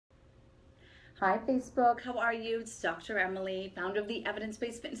Hi Facebook, how are you? It's Dr. Emily, founder of the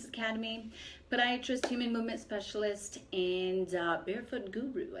Evidence-Based Fitness Academy, podiatrist, human movement specialist, and barefoot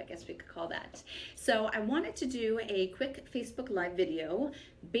guru, I guess we could call that. So I wanted to do a quick Facebook Live video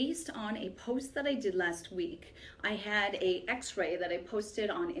based on a post that I did last week. I had a x-ray that I posted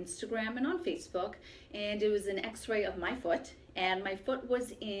on Instagram and on Facebook, and it was an x-ray of my foot, and my foot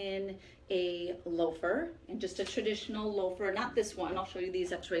was in a loafer, and just a traditional loafer, not this one, I'll show you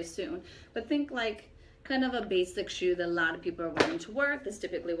these x-rays soon, but think like kind of a basic shoe that a lot of people are wearing to work. That's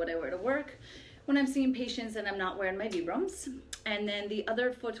typically what I wear to work when I'm seeing patients and I'm not wearing my Vibrams. And then the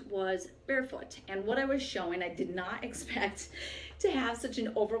other foot was barefoot, and what I was showing, I did not expect to have such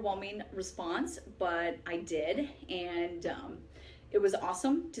an overwhelming response, but I did, and it was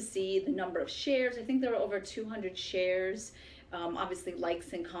awesome to see the number of shares. I think there were over 200 shares. Obviously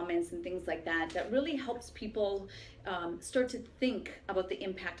likes and comments and things like that. That really helps people start to think about the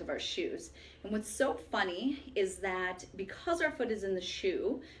impact of our shoes. And what's so funny is that because our foot is in the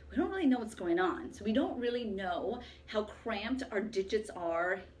shoe, we don't really know what's going on. So we don't really know how cramped our digits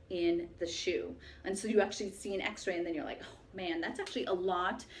are in the shoe until you actually see an x-ray, and then you're like, oh man, that's actually a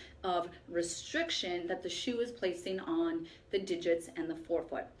lot of restriction that the shoe is placing on the digits and the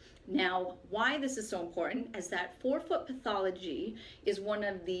forefoot. Now, why this is so important is that forefoot pathology is one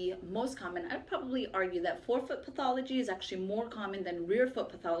of the most common. I'd probably argue that forefoot pathology is actually more common than rear foot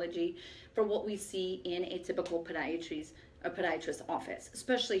pathology for what we see in a typical podiatrist office,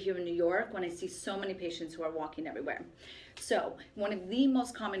 especially here in New York when I see so many patients who are walking everywhere. So one of the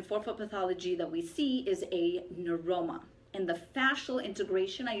most common forefoot pathology that we see is a neuroma. And the fascial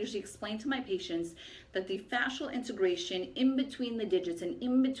integration, I usually explain to my patients that the fascial integration in between the digits and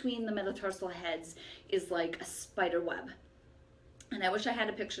in between the metatarsal heads is like a spider web. And I wish I had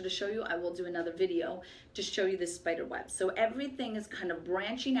a picture to show you. I will do another video to show you this spider web. So everything is kind of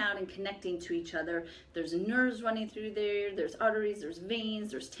branching out and connecting to each other. There's nerves running through there, there's arteries, there's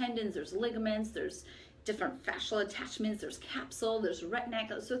veins, there's tendons, there's ligaments, there's different fascial attachments, there's capsule, there's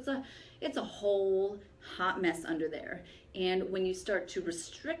retinacle. So it's a whole hot mess under there. And when you start to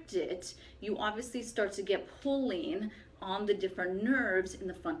restrict it, you obviously start to get pulling on the different nerves in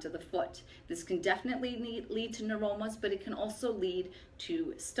the front of the foot. This can definitely lead to neuromas, but it can also lead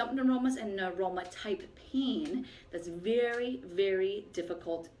to stump neuromas and neuroma type pain that's very, very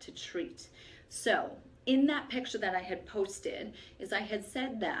difficult to treat. So in that picture that I had posted is I had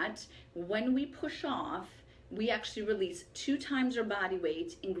said that when we push off, we actually release 2 times our body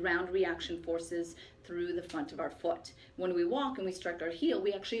weight in ground reaction forces through the front of our foot. When we walk and we strike our heel,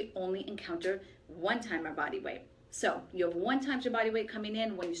 we actually only encounter 1 time our body weight. So you have 1 time your body weight coming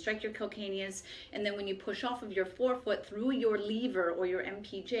in when you strike your calcaneus, and then when you push off of your forefoot through your lever or your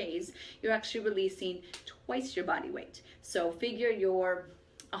MPJs, you're actually releasing twice your body weight. So figure you're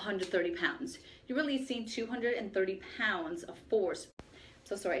 130 pounds. You're releasing 230 pounds of force.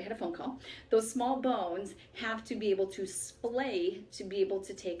 So sorry, I had a phone call. Those small bones have to be able to splay to be able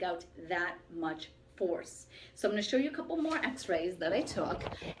to take out that much force. So I'm going to show you a couple more x-rays that I took,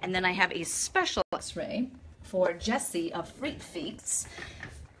 and then I have a special x-ray for Jessie of Freak Feet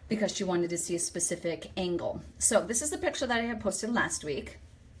because she wanted to see a specific angle. So this is the picture that I had posted last week.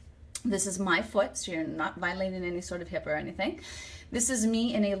 This is my foot, so you're not violating any sort of hip or anything. This is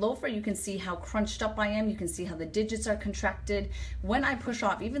me in a loafer. You can see how crunched up I am. You can see how the digits are contracted. When I push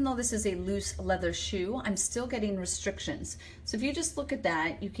off, even though this is a loose leather shoe, I'm still getting restrictions. So if you just look at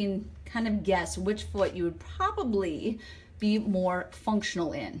that, you can kind of guess which foot you would probably be more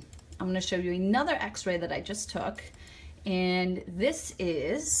functional in. I'm going to show you another x-ray that I just took, and this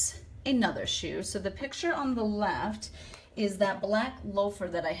is another shoe. So the picture on the left is that black loafer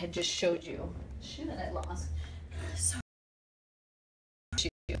that I had just showed you. Shoe that I lost. So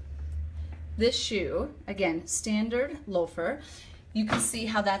this shoe, again, standard loafer. You can see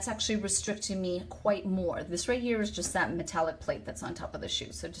how that's actually restricting me quite more. This right here is just that metallic plate that's on top of the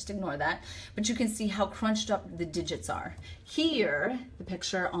shoe, so just ignore that. But you can see how crunched up the digits are. Here, the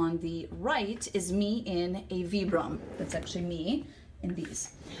picture on the right is me in a Vibram. That's actually me in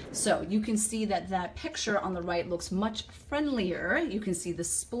these. So you can see that that picture on the right looks much friendlier. You can see the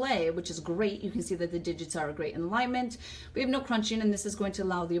splay, which is great. You can see that the digits are a great alignment. We have no crunching, and this is going to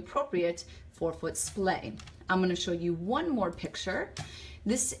allow the appropriate forefoot splay. I'm going to show you one more picture.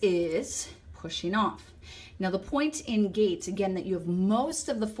 This is pushing off. Now the point in gait, again, that you have most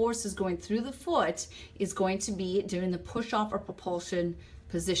of the forces going through the foot is going to be during the push off or propulsion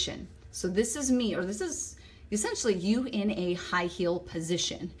position. So this is me, or this is essentially you in a high heel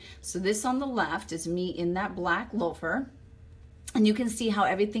position. So this on the left is me in that black loafer. And you can see how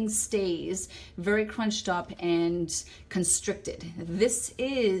everything stays very crunched up and constricted. This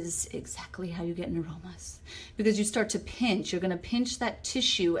is exactly how you get neuromas, because you start to pinch. You're going to pinch that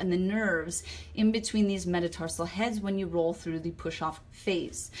tissue and the nerves in between these metatarsal heads when you roll through the push-off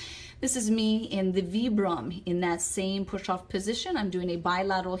phase. This is me in the vibram in that same push-off position. I'm doing a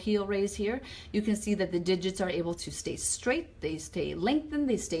bilateral heel raise here. You can see that the digits are able to stay straight, they stay lengthened,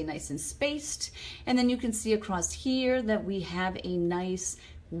 they stay nice and spaced. And then you can see across here that we have a nice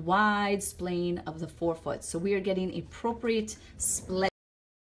wide splaying of the forefoot. So we are getting appropriate splay.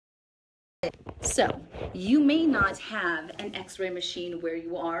 So you may not have an x-ray machine where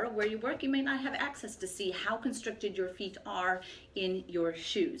you are, where you work. You may not have access to see how constricted your feet are in your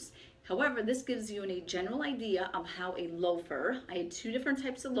shoes. However, this gives you a general idea of how a loafer, I had two different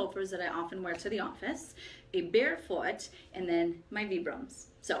types of loafers that I often wear to the office, a barefoot, and then my Vibrams.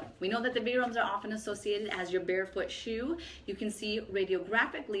 So we know that the Vibrams are often associated as your barefoot shoe. You can see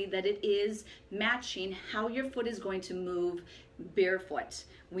radiographically that it is matching how your foot is going to move barefoot.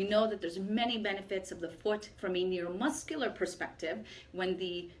 We know that there's many benefits of the foot from a neuromuscular perspective when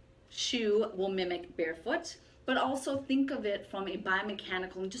the shoe will mimic barefoot. But also think of it from a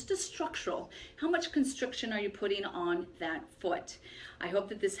biomechanical and just a structural. How much constriction are you putting on that foot? I hope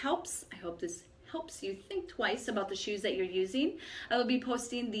that this helps. I hope this helps you think twice about the shoes that you're using. I will be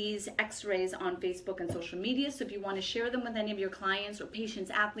posting these x-rays on Facebook and social media, so if you want to share them with any of your clients or patients,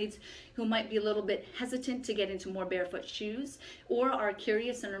 athletes who might be a little bit hesitant to get into more barefoot shoes or are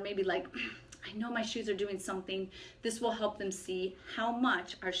curious and are maybe like, I know my shoes are doing something. This will help them see how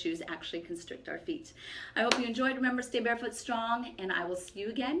much our shoes actually constrict our feet. I hope you enjoyed. Remember, stay barefoot strong, and I will see you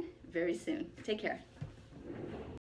again very soon. Take care.